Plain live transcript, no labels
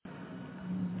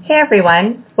Hey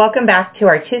everyone, welcome back to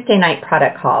our Tuesday night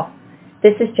product call.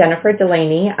 This is Jennifer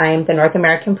Delaney. I'm the North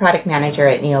American Product Manager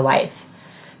at NeoLife.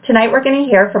 Tonight we're going to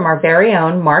hear from our very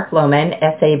own Mark Lowman,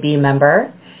 SAB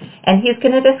member, and he's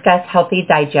going to discuss healthy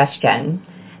digestion.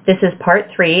 This is part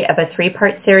 3 of a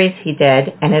 3-part series he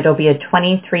did, and it'll be a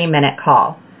 23-minute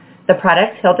call. The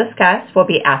products he'll discuss will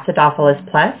be Acidophilus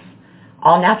Plus,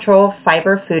 All Natural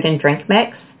Fiber Food and Drink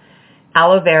Mix,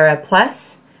 Aloe Vera Plus,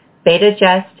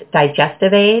 Beta-Gest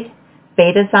Digestive Aid,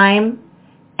 Betazyme,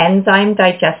 Enzyme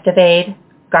Digestive Aid,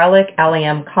 Garlic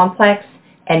Allium Complex,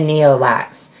 and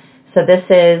NeoLife. So this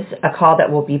is a call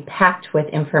that will be packed with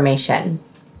information.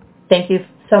 Thank you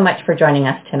so much for joining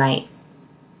us tonight.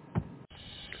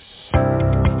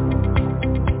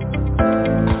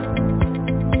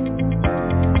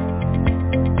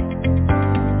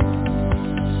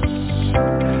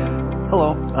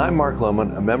 Hello, I'm Mark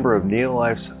Lowman, a member of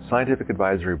NeoLife's Scientific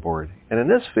Advisory Board, and in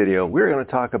this video we're going to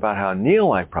talk about how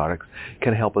NeoLife products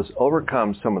can help us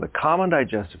overcome some of the common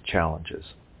digestive challenges.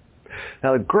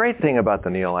 Now, the great thing about the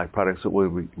NeoLife products that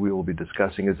we will be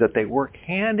discussing is that they work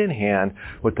hand in hand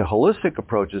with the holistic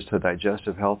approaches to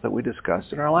digestive health that we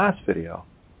discussed in our last video.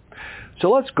 So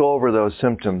let's go over those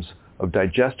symptoms of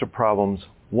digestive problems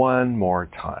one more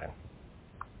time.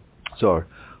 So,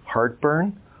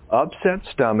 heartburn, upset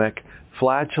stomach,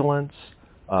 flatulence,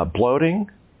 bloating,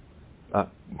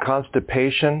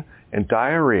 constipation, and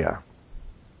diarrhea.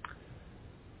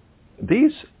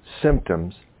 These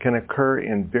symptoms can occur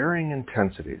in varying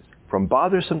intensities, from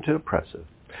bothersome to oppressive,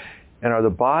 and are the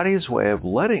body's way of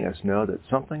letting us know that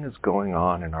something is going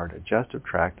on in our digestive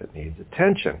tract that needs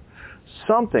attention.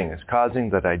 Something is causing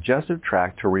the digestive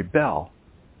tract to rebel.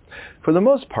 For the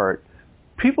most part,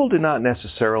 people do not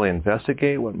necessarily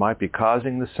investigate what might be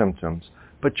causing the symptoms,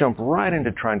 but jump right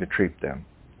into trying to treat them.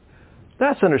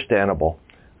 That's understandable,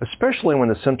 especially when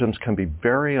the symptoms can be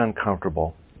very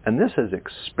uncomfortable, and this has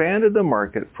expanded the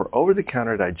market for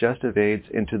over-the-counter digestive aids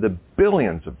into the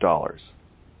billions of dollars.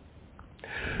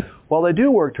 While they do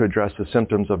work to address the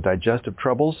symptoms of digestive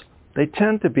troubles, they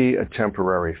tend to be a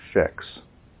temporary fix.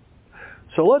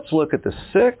 So let's look at the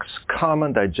 6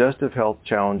 common digestive health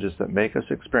challenges that make us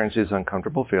experience these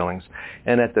uncomfortable feelings,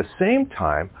 and at the same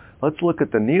time, let's look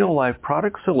at the NeoLife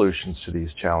product solutions to these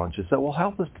challenges that will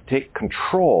help us to take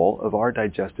control of our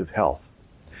digestive health.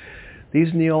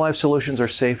 These NeoLife solutions are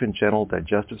safe and gentle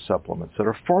digestive supplements that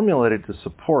are formulated to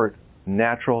support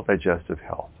natural digestive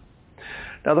health.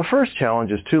 Now, the first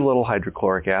challenge is too little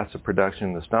hydrochloric acid production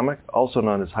in the stomach, also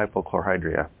known as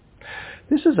hypochlorhydria.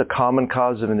 This is a common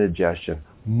cause of indigestion,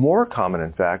 more common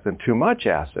in fact than too much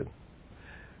acid.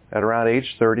 At around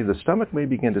age 30, the stomach may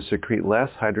begin to secrete less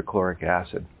hydrochloric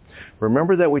acid.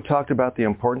 Remember that we talked about the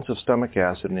importance of stomach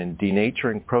acid in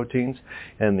denaturing proteins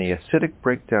and the acidic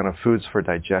breakdown of foods for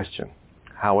digestion.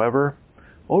 However,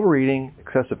 overeating,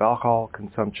 excessive alcohol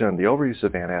consumption, and the overuse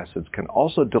of antacids can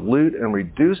also dilute and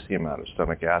reduce the amount of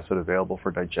stomach acid available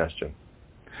for digestion.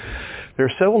 There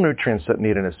are several nutrients that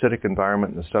need an acidic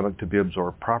environment in the stomach to be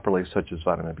absorbed properly, such as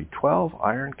vitamin B12,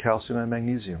 iron, calcium, and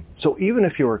magnesium. So even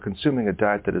if you are consuming a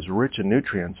diet that is rich in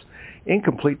nutrients,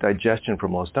 incomplete digestion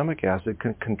from low stomach acid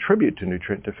can contribute to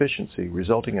nutrient deficiency,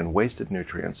 resulting in wasted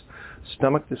nutrients,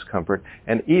 stomach discomfort,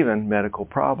 and even medical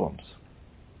problems.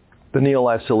 The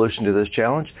NeoLife solution to this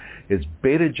challenge is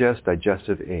Beta-Gest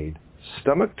Digestive Aid,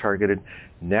 stomach-targeted,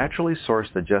 naturally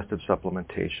sourced digestive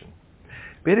supplementation.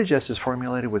 Beta-Gest is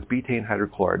formulated with betaine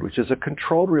hydrochloride, which is a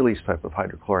controlled release type of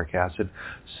hydrochloric acid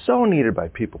so needed by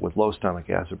people with low stomach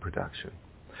acid production.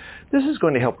 This is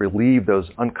going to help relieve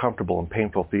those uncomfortable and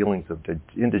painful feelings of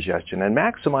indigestion and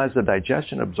maximize the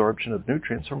digestion and absorption of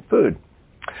nutrients from food.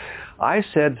 I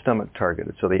said stomach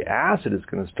targeted, so the acid is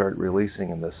going to start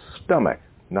releasing in the stomach,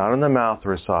 not in the mouth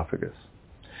or esophagus.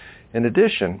 In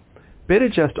addition,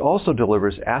 Beta-Gest also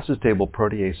delivers acid-stable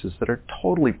proteases that are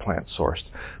totally plant-sourced,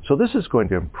 so this is going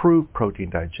to improve protein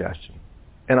digestion.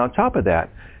 And on top of that,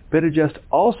 Beta-Gest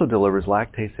also delivers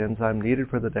lactase enzyme needed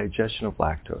for the digestion of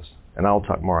lactose, and I'll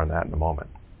talk more on that in a moment.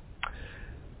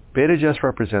 Beta-Gest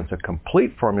represents a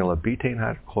complete formula of betaine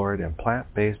hydrochloride and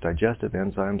plant-based digestive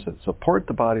enzymes that support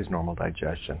the body's normal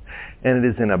digestion, and it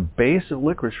is in a base of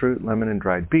licorice root, lemon, and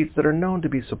dried beets that are known to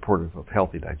be supportive of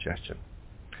healthy digestion.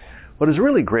 What is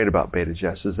really great about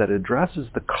Beta-Gest is that it addresses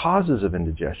the causes of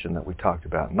indigestion that we talked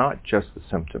about, not just the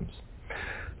symptoms.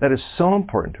 That is so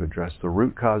important to address the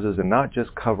root causes and not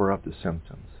just cover up the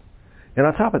symptoms. And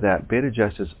on top of that,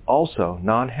 Beta-Gest is also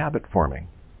non-habit forming.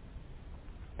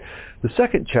 The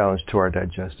second challenge to our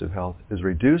digestive health is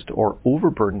reduced or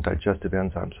overburdened digestive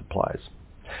enzyme supplies.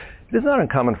 It is not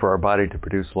uncommon for our body to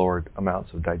produce lower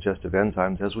amounts of digestive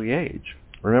enzymes as we age.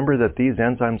 Remember that these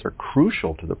enzymes are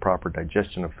crucial to the proper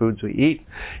digestion of foods we eat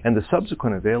and the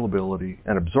subsequent availability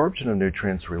and absorption of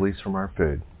nutrients released from our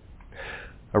food.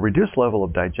 A reduced level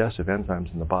of digestive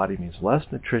enzymes in the body means less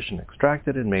nutrition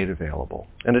extracted and made available.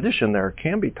 In addition, there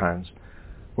can be times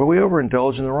where we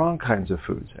overindulge in the wrong kinds of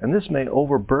foods, and this may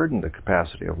overburden the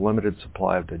capacity of limited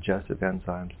supply of digestive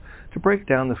enzymes to break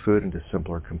down the food into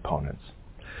simpler components.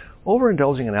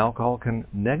 Overindulging in alcohol can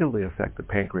negatively affect the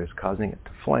pancreas, causing it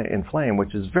to inflame,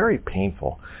 which is very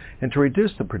painful, and to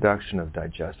reduce the production of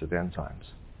digestive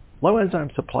enzymes. Low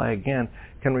enzyme supply, again,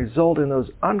 can result in those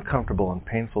uncomfortable and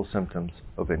painful symptoms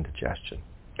of indigestion.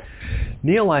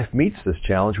 NeoLife meets this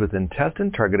challenge with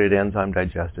intestine-targeted enzyme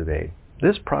digestive aid.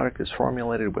 This product is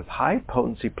formulated with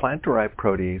high-potency plant-derived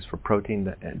protease for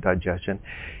protein digestion,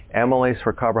 amylase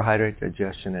for carbohydrate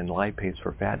digestion, and lipase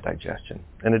for fat digestion.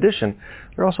 In addition,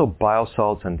 there are also bile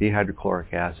salts and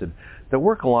dihydrochloric acid that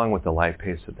work along with the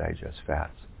lipase to digest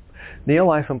fats.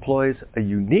 NeoLife employs a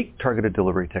unique targeted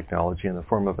delivery technology in the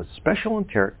form of a special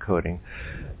enteric coating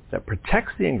that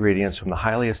protects the ingredients from the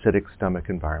highly acidic stomach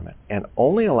environment and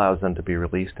only allows them to be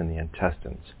released in the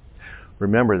intestines.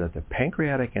 Remember that the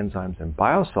pancreatic enzymes and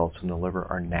bile salts from the liver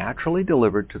are naturally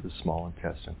delivered to the small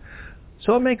intestine.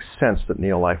 So it makes sense that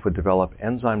NeoLife would develop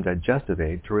enzyme digestive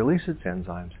aid to release its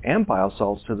enzymes and bile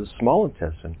salts to the small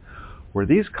intestine, where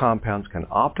these compounds can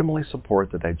optimally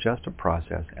support the digestive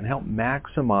process and help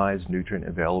maximize nutrient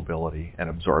availability and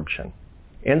absorption.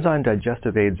 Enzyme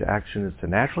digestive aid's action is to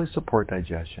naturally support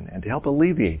digestion and to help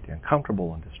alleviate the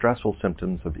uncomfortable and distressful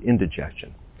symptoms of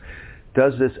indigestion. It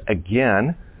does this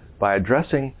again by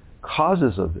addressing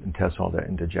causes of intestinal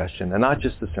indigestion and not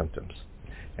just the symptoms.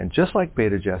 And just like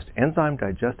Beta-Gest, enzyme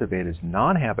digestive aid is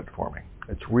non-habit forming.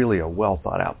 It's really a well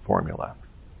thought out formula.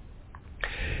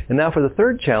 And now for the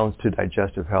third challenge to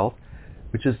digestive health,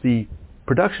 which is the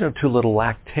production of too little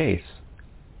lactase.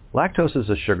 Lactose is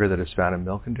a sugar that is found in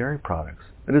milk and dairy products.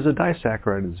 It is a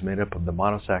disaccharide that is made up of the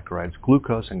monosaccharides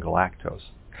glucose and galactose.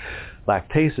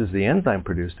 Lactase is the enzyme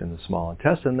produced in the small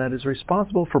intestine that is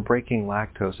responsible for breaking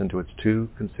lactose into its two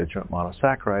constituent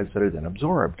monosaccharides that are then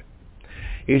absorbed.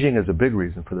 Aging is a big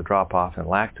reason for the drop-off in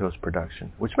lactose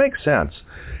production, which makes sense.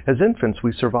 As infants,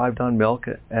 we survived on milk,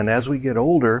 and as we get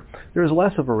older, there is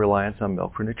less of a reliance on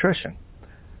milk for nutrition.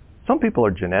 Some people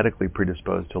are genetically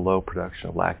predisposed to low production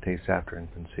of lactase after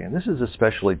infancy, and this is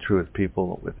especially true with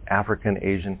people with African,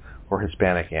 Asian, or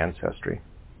Hispanic ancestry.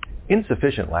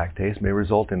 Insufficient lactase may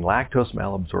result in lactose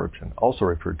malabsorption, also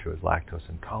referred to as lactose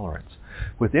intolerance.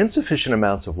 With insufficient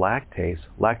amounts of lactase,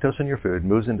 lactose in your food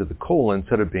moves into the colon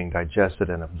instead of being digested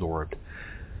and absorbed.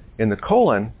 In the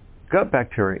colon, gut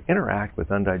bacteria interact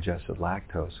with undigested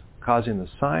lactose, causing the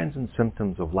signs and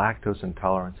symptoms of lactose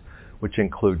intolerance, which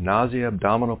include nausea,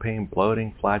 abdominal pain,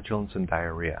 bloating, flatulence, and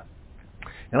diarrhea.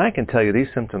 And I can tell you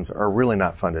these symptoms are really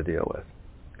not fun to deal with.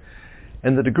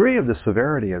 And the degree of the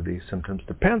severity of these symptoms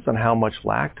depends on how much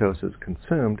lactose is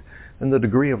consumed and the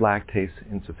degree of lactase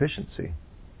insufficiency.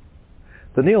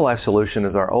 The NeoLife solution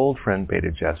is our old friend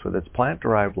Beta-Gest with its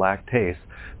plant-derived lactase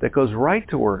that goes right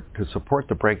to work to support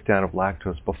the breakdown of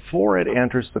lactose before it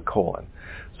enters the colon,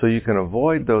 so you can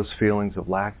avoid those feelings of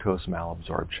lactose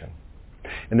malabsorption.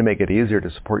 And to make it easier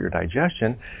to support your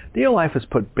digestion, NeoLife has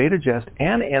put Beta-Gest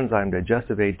and enzyme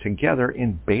digestive aid together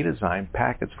in Betazyme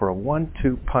packets for a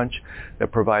 1-2 punch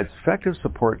that provides effective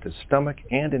support to stomach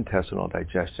and intestinal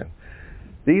digestion.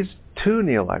 These two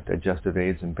NeoLife digestive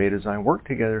aids and Betazyme work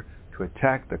together to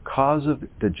attack the cause of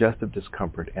digestive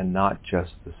discomfort and not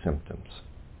just the symptoms.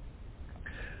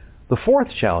 The fourth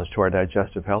challenge to our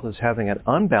digestive health is having an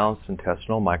unbalanced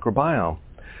intestinal microbiome.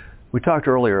 We talked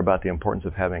earlier about the importance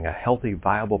of having a healthy,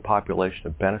 viable population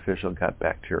of beneficial gut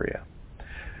bacteria.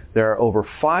 There are over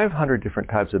 500 different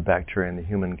types of bacteria in the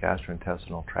human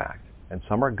gastrointestinal tract, and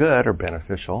some are good or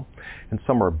beneficial, and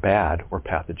some are bad or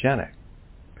pathogenic.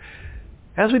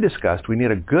 As we discussed, we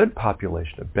need a good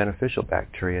population of beneficial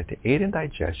bacteria to aid in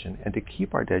digestion and to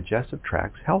keep our digestive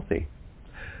tracts healthy.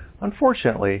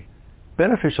 Unfortunately,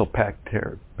 beneficial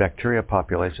bacteria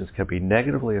populations can be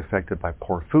negatively affected by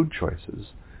poor food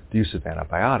choices, the use of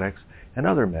antibiotics, and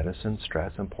other medicines,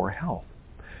 stress, and poor health.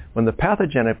 When the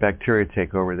pathogenic bacteria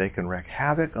take over, they can wreak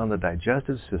havoc on the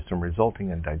digestive system,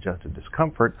 resulting in digestive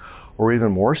discomfort or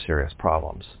even more serious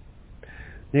problems.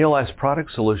 NeoLife's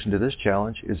product solution to this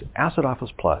challenge is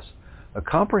Acidophilus Plus, a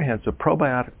comprehensive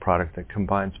probiotic product that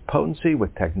combines potency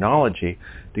with technology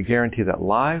to guarantee that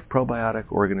live probiotic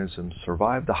organisms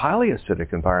survive the highly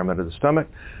acidic environment of the stomach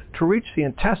to reach the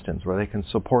intestines, where they can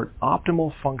support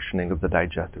optimal functioning of the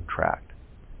digestive tract.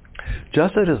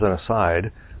 Just as an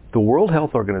aside, The World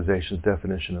Health Organization's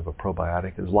definition of a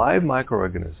probiotic is live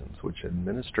microorganisms which,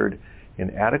 administered in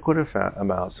adequate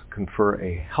amounts, confer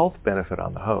a health benefit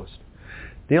on the host.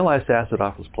 NeoLife's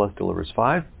Acidophilus Plus delivers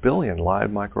 5 billion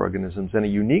live microorganisms in a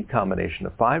unique combination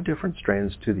of 5 different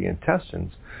strains to the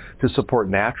intestines to support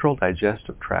natural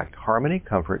digestive tract harmony,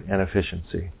 comfort, and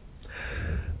efficiency.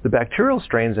 The bacterial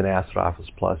strains in Acidophilus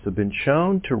Plus have been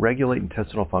shown to regulate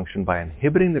intestinal function by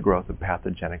inhibiting the growth of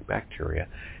pathogenic bacteria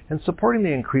and supporting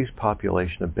the increased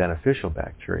population of beneficial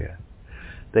bacteria.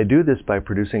 They do this by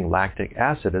producing lactic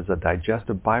acid as a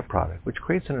digestive byproduct, which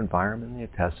creates an environment in the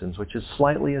intestines which is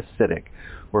slightly acidic,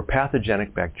 where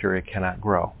pathogenic bacteria cannot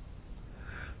grow.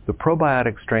 The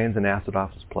probiotic strains in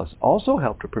Acidophilus Plus also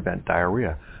help to prevent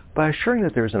diarrhea by assuring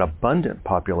that there is an abundant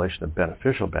population of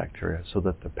beneficial bacteria so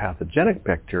that the pathogenic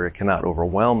bacteria cannot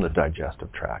overwhelm the digestive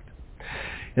tract.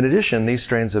 In addition, these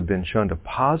strains have been shown to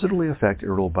positively affect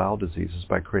irritable bowel diseases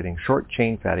by creating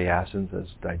short-chain fatty acids as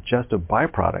digestive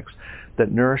byproducts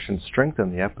that nourish and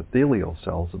strengthen the epithelial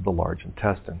cells of the large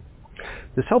intestine.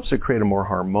 This helps to create a more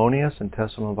harmonious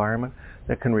intestinal environment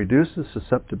that can reduce the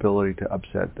susceptibility to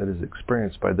upset that is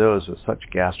experienced by those with such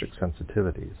gastric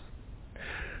sensitivities.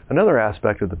 Another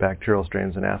aspect of the bacterial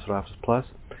strains in Acidophilus Plus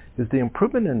is the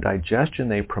improvement in digestion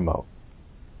they promote.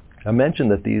 I mentioned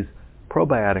that these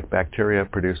probiotic bacteria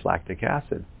produce lactic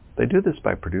acid. They do this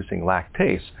by producing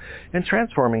lactase and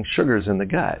transforming sugars in the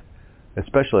gut,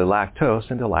 especially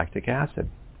lactose, into lactic acid.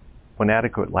 When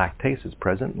adequate lactase is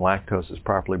present and lactose is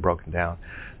properly broken down,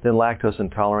 then lactose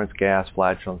intolerance, gas,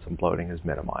 flatulence, and bloating is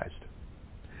minimized.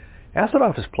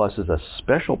 Acidophilus Plus is a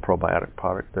special probiotic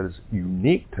product that is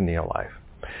unique to NeoLife.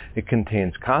 It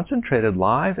contains concentrated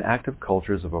live active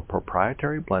cultures of a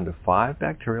proprietary blend of 5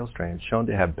 bacterial strains shown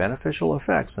to have beneficial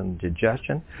effects on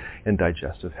digestion and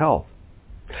digestive health.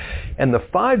 And the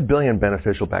 5 billion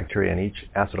beneficial bacteria in each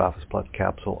Acidophilus Plus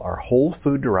capsule are whole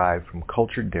food derived from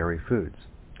cultured dairy foods.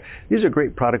 These are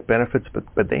great product benefits,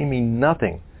 but they mean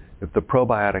nothing if the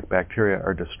probiotic bacteria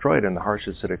are destroyed in the harsh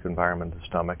acidic environment of the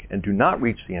stomach and do not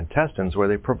reach the intestines where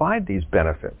they provide these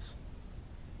benefits.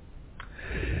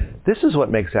 This is what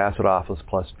makes Acidophilus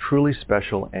Plus truly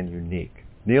special and unique.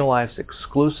 NeoLife's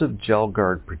exclusive gel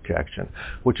guard protection,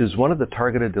 which is one of the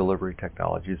targeted delivery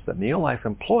technologies that NeoLife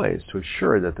employs to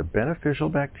assure that the beneficial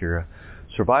bacteria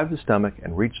survive the stomach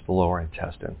and reach the lower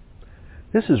intestine.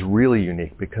 This is really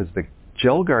unique because the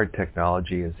gel guard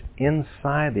technology is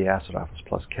inside the Acidophilus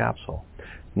Plus capsule,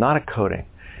 not a coating.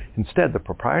 Instead, the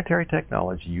proprietary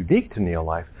technology unique to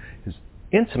NeoLife is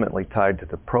intimately tied to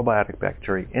the probiotic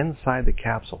bacteria inside the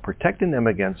capsule, protecting them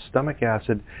against stomach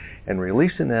acid and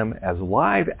releasing them as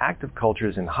live active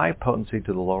cultures in high potency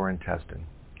to the lower intestine.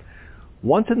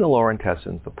 Once in the lower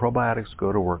intestines, the probiotics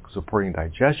go to work supporting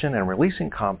digestion and releasing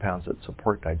compounds that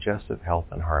support digestive health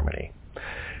and harmony.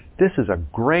 This is a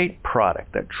great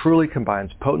product that truly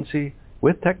combines potency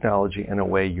with technology in a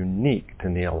way unique to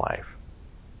NeoLife.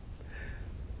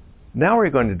 Now we're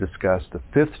going to discuss the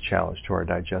 5th challenge to our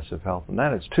digestive health, and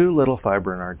that is too little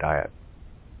fiber in our diet.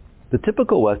 The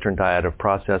typical Western diet of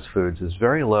processed foods is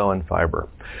very low in fiber.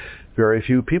 Very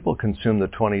few people consume the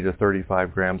 20 to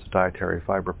 35 grams of dietary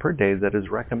fiber per day that is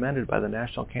recommended by the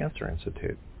National Cancer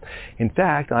Institute. In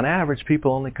fact, on average,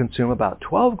 people only consume about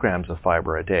 12 grams of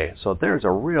fiber a day, so there's a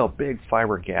real big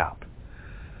fiber gap.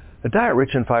 A diet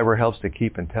rich in fiber helps to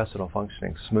keep intestinal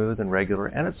functioning smooth and regular,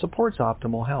 and it supports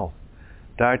optimal health.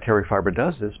 Dietary fiber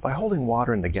does this by holding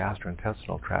water in the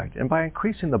gastrointestinal tract and by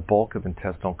increasing the bulk of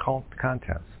intestinal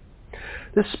contents.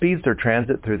 This speeds their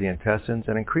transit through the intestines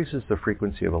and increases the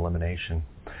frequency of elimination.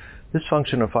 This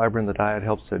function of fiber in the diet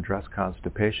helps to address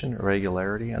constipation,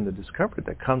 irregularity, and the discomfort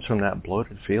that comes from that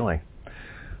bloated feeling.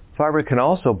 Fiber can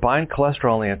also bind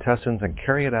cholesterol in the intestines and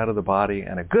carry it out of the body,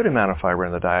 and a good amount of fiber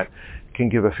in the diet can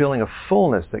give a feeling of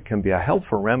fullness that can be a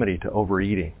helpful remedy to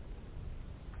overeating.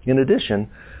 In addition,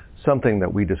 something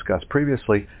that we discussed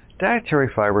previously, dietary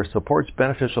fiber supports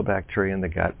beneficial bacteria in the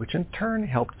gut, which in turn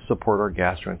help to support our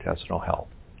gastrointestinal health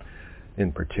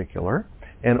in particular,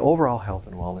 and overall health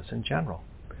and wellness in general.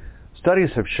 Studies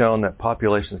have shown that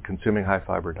populations consuming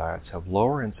high-fiber diets have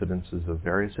lower incidences of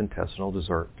various intestinal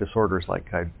disorders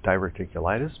like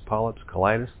diverticulitis, polyps,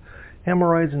 colitis,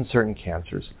 hemorrhoids, and certain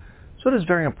cancers. So it is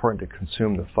very important to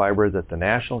consume the fiber that the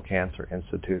National Cancer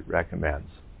Institute recommends.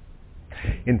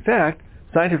 In fact,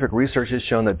 scientific research has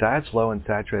shown that diets low in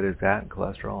saturated fat and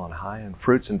cholesterol and high in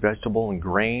fruits and vegetable and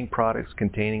grain products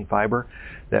containing fiber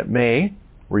that may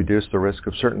reduce the risk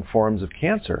of certain forms of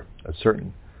cancer,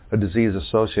 a disease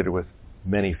associated with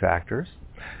many factors,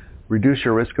 reduce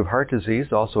your risk of heart disease,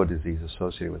 also a disease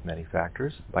associated with many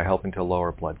factors, by helping to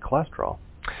lower blood cholesterol.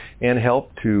 and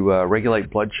help to regulate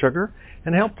blood sugar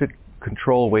and help to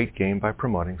control weight gain by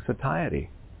promoting satiety.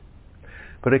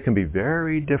 But it can be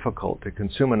very difficult to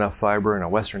consume enough fiber in a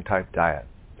Western-type diet.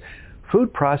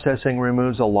 Food processing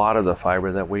removes a lot of the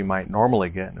fiber that we might normally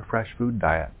get in a fresh food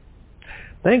diet.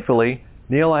 Thankfully,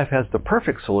 NeoLife has the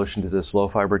perfect solution to this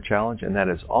low-fiber challenge, and that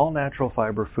is all-natural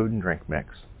fiber food and drink mix.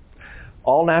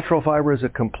 All-natural fiber is a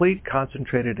complete,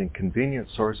 concentrated, and convenient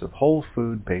source of whole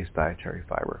food-based dietary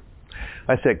fiber.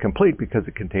 I said complete because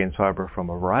it contains fiber from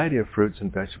a variety of fruits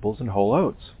and vegetables and whole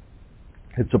oats.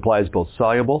 It supplies both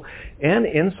soluble and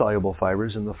insoluble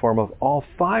fibers in the form of all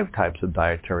 5 types of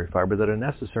dietary fiber that are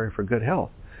necessary for good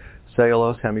health: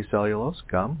 cellulose, hemicellulose,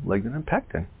 gum, lignin, and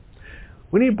pectin.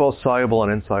 We need both soluble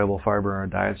and insoluble fiber in our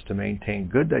diets to maintain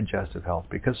good digestive health,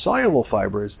 because soluble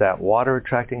fiber is that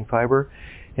water-attracting fiber,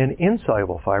 and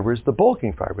insoluble fiber is the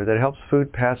bulking fiber that helps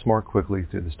food pass more quickly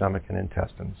through the stomach and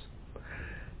intestines.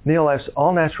 NeoLife's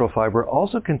all-natural fiber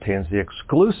also contains the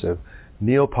exclusive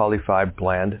NeoPolyFibe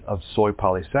blend of soy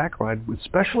polysaccharide with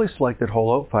specially selected whole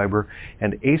oat fiber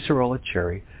and acerola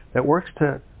cherry that works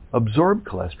to absorb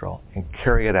cholesterol and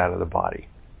carry it out of the body.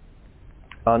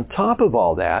 On top of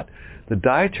all that, the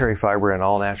dietary fiber in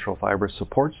all-natural fiber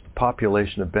supports the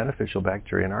population of beneficial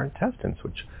bacteria in our intestines,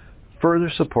 which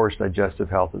further supports digestive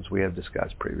health, as we have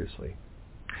discussed previously.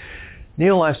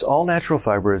 NeoLife's all-natural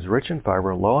fiber is rich in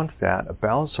fiber, low in fat, a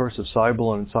balanced source of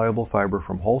soluble and insoluble fiber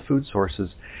from whole food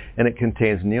sources, and it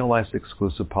contains NeoLife's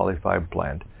exclusive polyfibe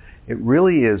blend. It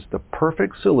really is the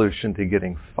perfect solution to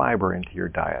getting fiber into your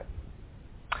diet.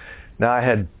 Now, I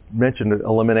had mentioned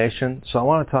elimination, so I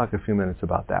want to talk a few minutes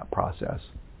about that process.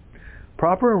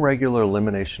 Proper and regular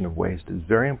elimination of waste is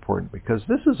very important, because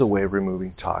this is a way of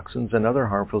removing toxins and other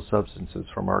harmful substances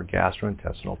from our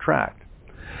gastrointestinal tract.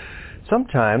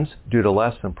 Sometimes, due to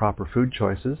less than proper food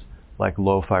choices, like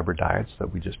low-fiber diets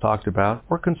that we just talked about,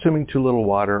 or consuming too little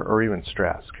water, or even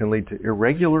stress, can lead to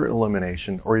irregular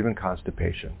elimination or even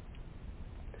constipation.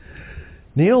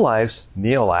 NeoLife's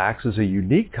NeoLax is a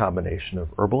unique combination of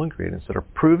herbal ingredients that are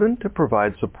proven to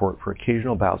provide support for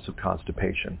occasional bouts of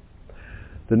constipation.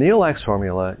 The NeoLax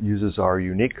formula uses our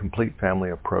unique complete family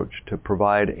approach to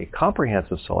provide a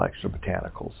comprehensive selection of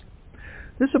botanicals.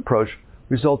 This approach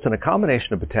results in a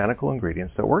combination of botanical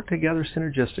ingredients that work together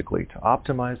synergistically to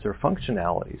optimize their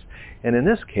functionalities, and in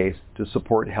this case, to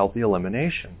support healthy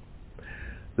elimination.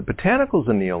 The botanicals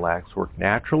in NeoLax work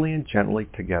naturally and gently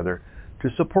together to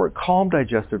support calm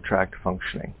digestive tract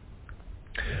functioning.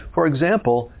 For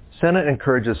example, senna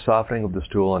encourages softening of the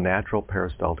stool and natural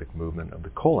peristaltic movement of the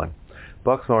colon.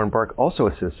 Buckthorn bark also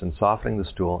assists in softening the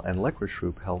stool, and licorice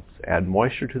root helps add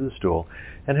moisture to the stool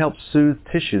and helps soothe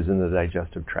tissues in the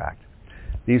digestive tract.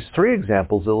 These 3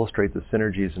 examples illustrate the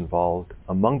synergies involved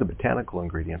among the botanical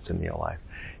ingredients in NeoLife,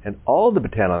 and all of the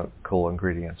botanical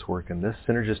ingredients work in this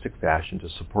synergistic fashion to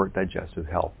support digestive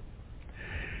health.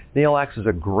 NeoLax is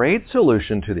a great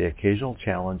solution to the occasional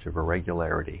challenge of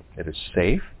irregularity. It is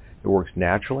safe, it works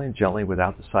naturally and gently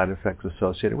without the side effects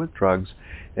associated with drugs,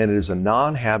 and it is a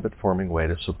non-habit forming way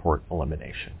to support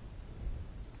elimination.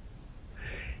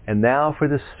 And now for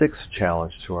the 6th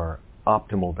challenge to our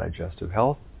optimal digestive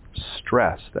health: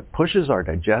 stress that pushes our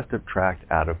digestive tract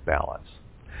out of balance.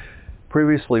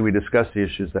 Previously, we discussed the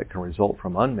issues that can result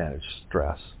from unmanaged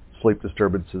stress, sleep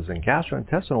disturbances, and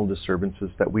gastrointestinal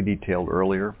disturbances that we detailed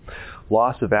earlier,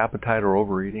 loss of appetite or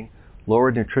overeating,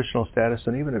 lowered nutritional status,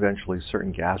 and even eventually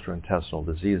certain gastrointestinal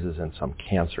diseases and some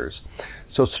cancers.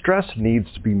 So stress needs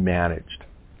to be managed.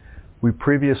 We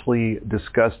previously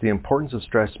discussed the importance of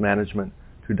stress management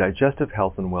to digestive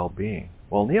health and well-being.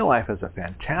 Well, NeoLife has a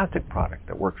fantastic product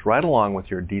that works right along with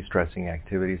your de-stressing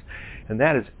activities, and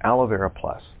that is Aloe Vera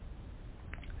Plus.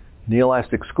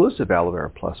 NeoLife's exclusive Aloe Vera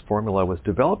Plus formula was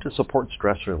developed to support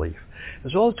stress relief,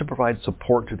 as well as to provide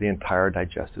support to the entire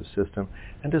digestive system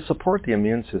and to support the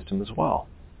immune system as well.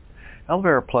 Aloe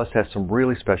Vera Plus has some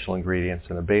really special ingredients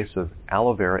in a base of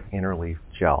aloe vera inner leaf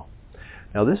gel.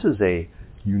 Now, this is a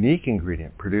unique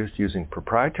ingredient produced using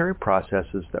proprietary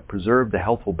processes that preserve the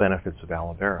healthful benefits of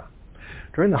aloe vera.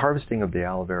 During the harvesting of the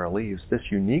aloe vera leaves,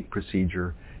 this unique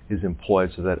procedure is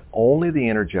employed so that only the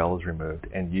inner gel is removed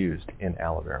and used in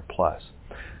Aloe Vera Plus.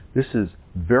 This is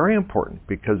very important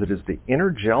because it is the inner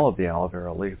gel of the aloe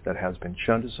vera leaf that has been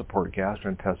shown to support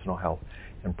gastrointestinal health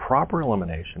and proper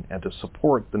elimination, and to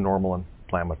support the normal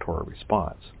inflammatory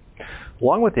response.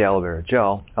 Along with the aloe vera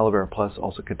gel, Aloe Vera Plus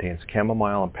also contains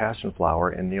chamomile and passion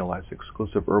flower in NeoLife's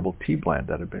exclusive herbal tea blend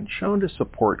that have been shown to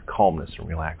support calmness and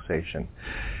relaxation.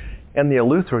 And the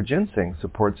eleuthero ginseng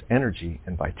supports energy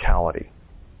and vitality.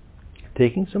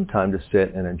 Taking some time to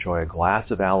sit and enjoy a glass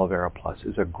of aloe vera plus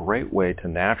is a great way to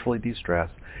naturally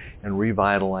de-stress and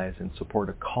revitalize and support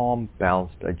a calm,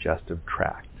 balanced digestive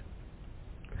tract.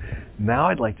 Now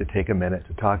I'd like to take a minute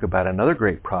to talk about another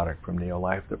great product from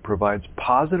NeoLife that provides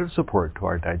positive support to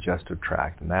our digestive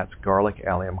tract, and that's garlic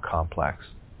allium complex.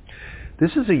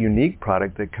 This is a unique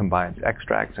product that combines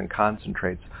extracts and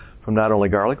concentrates from not only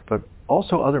garlic, but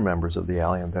also other members of the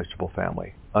allium vegetable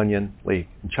family, onion, leek,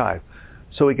 and chive.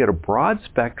 So we get a broad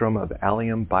spectrum of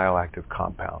allium bioactive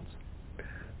compounds.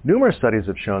 Numerous studies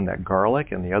have shown that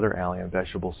garlic and the other allium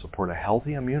vegetables support a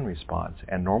healthy immune response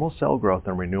and normal cell growth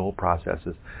and renewal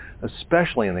processes,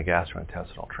 especially in the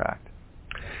gastrointestinal tract.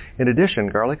 In addition,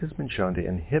 garlic has been shown to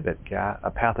inhibit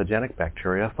pathogenic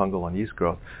bacteria, fungal, and yeast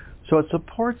growth, so it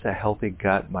supports a healthy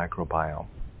gut microbiome.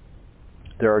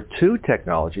 There are two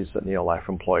technologies that NeoLife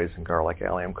employs in garlic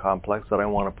allium complex that I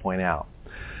want to point out.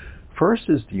 First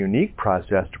is the unique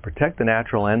process to protect the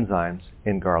natural enzymes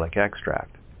in garlic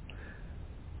extract.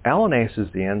 Allinase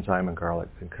is the enzyme in garlic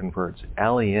that converts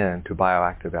allicin to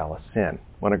bioactive allicin.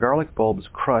 When a garlic bulb is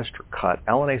crushed or cut,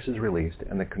 allinase is released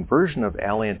and the conversion of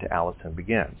allicin to allicin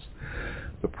begins.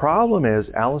 The problem is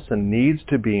allicin needs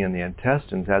to be in the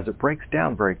intestines as it breaks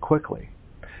down very quickly.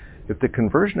 If the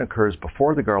conversion occurs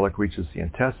before the garlic reaches the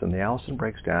intestine, the allicin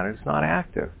breaks down and it's not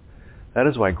active. That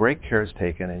is why great care is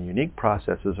taken and unique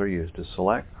processes are used to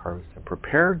select, harvest, and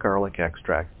prepare garlic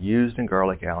extract used in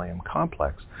garlic allium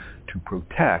complex to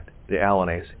protect the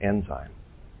allinase enzyme.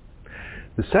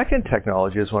 The second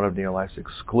technology is one of NeoLife's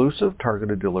exclusive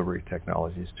targeted delivery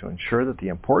technologies to ensure that the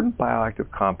important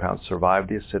bioactive compounds survive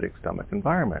the acidic stomach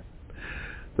environment.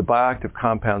 The bioactive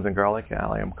compounds in garlic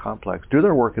allium complex do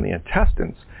their work in the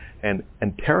intestines, and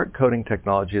enteric coating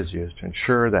technology is used to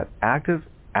ensure that active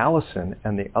allicin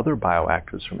and the other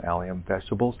bioactives from allium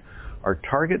vegetables are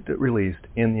target released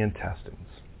in the intestines.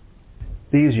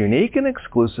 These unique and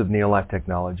exclusive NeoLife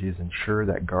technologies ensure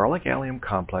that garlic allium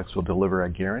complex will deliver a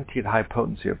guaranteed high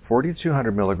potency of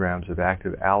 4,200 milligrams of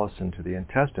active allicin to the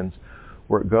intestines,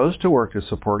 where it goes to work to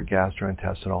support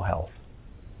gastrointestinal health.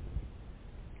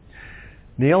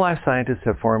 NeoLife scientists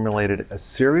have formulated a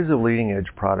series of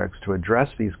leading-edge products to address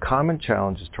these common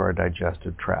challenges to our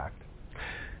digestive tract.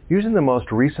 Using the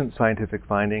most recent scientific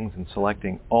findings and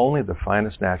selecting only the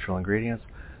finest natural ingredients,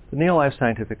 the NeoLife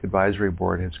Scientific Advisory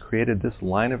Board has created this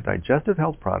line of digestive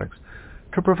health products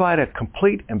to provide a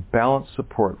complete and balanced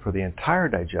support for the entire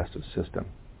digestive system.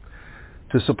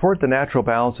 To support the natural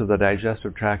balance of the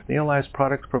digestive tract, NeoLife's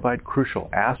products provide crucial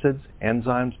acids,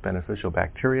 enzymes, beneficial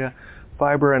bacteria,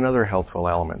 fiber, and other healthful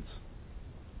elements.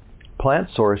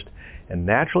 Plant-sourced and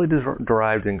naturally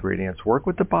derived ingredients work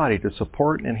with the body to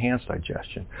support and enhance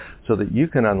digestion so that you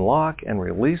can unlock and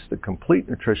release the complete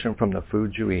nutrition from the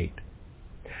foods you eat.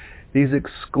 These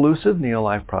exclusive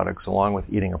NeoLife products, along with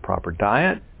eating a proper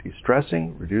diet,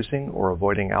 de-stressing, reducing, or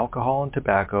avoiding alcohol and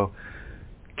tobacco,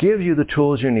 give you the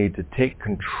tools you need to take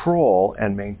control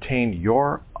and maintain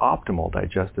your optimal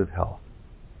digestive health.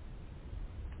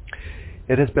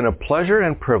 It has been a pleasure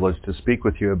and privilege to speak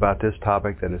with you about this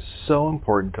topic that is so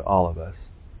important to all of us.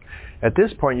 At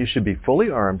this point, you should be fully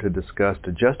armed to discuss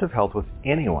digestive health with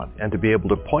anyone and to be able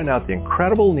to point out the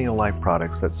incredible NeoLife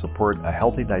products that support a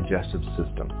healthy digestive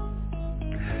system.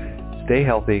 Stay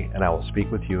healthy, and I will speak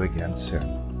with you again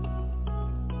soon.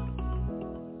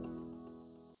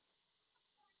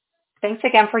 Thanks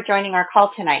again for joining our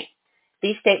call tonight.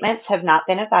 These statements have not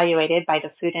been evaluated by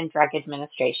the Food and Drug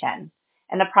Administration,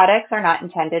 and the products are not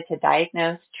intended to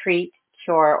diagnose, treat,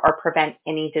 cure, or prevent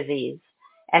any disease.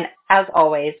 And as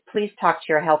always, please talk to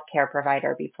your healthcare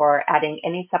provider before adding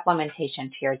any supplementation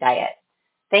to your diet.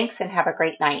 Thanks and have a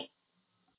great night.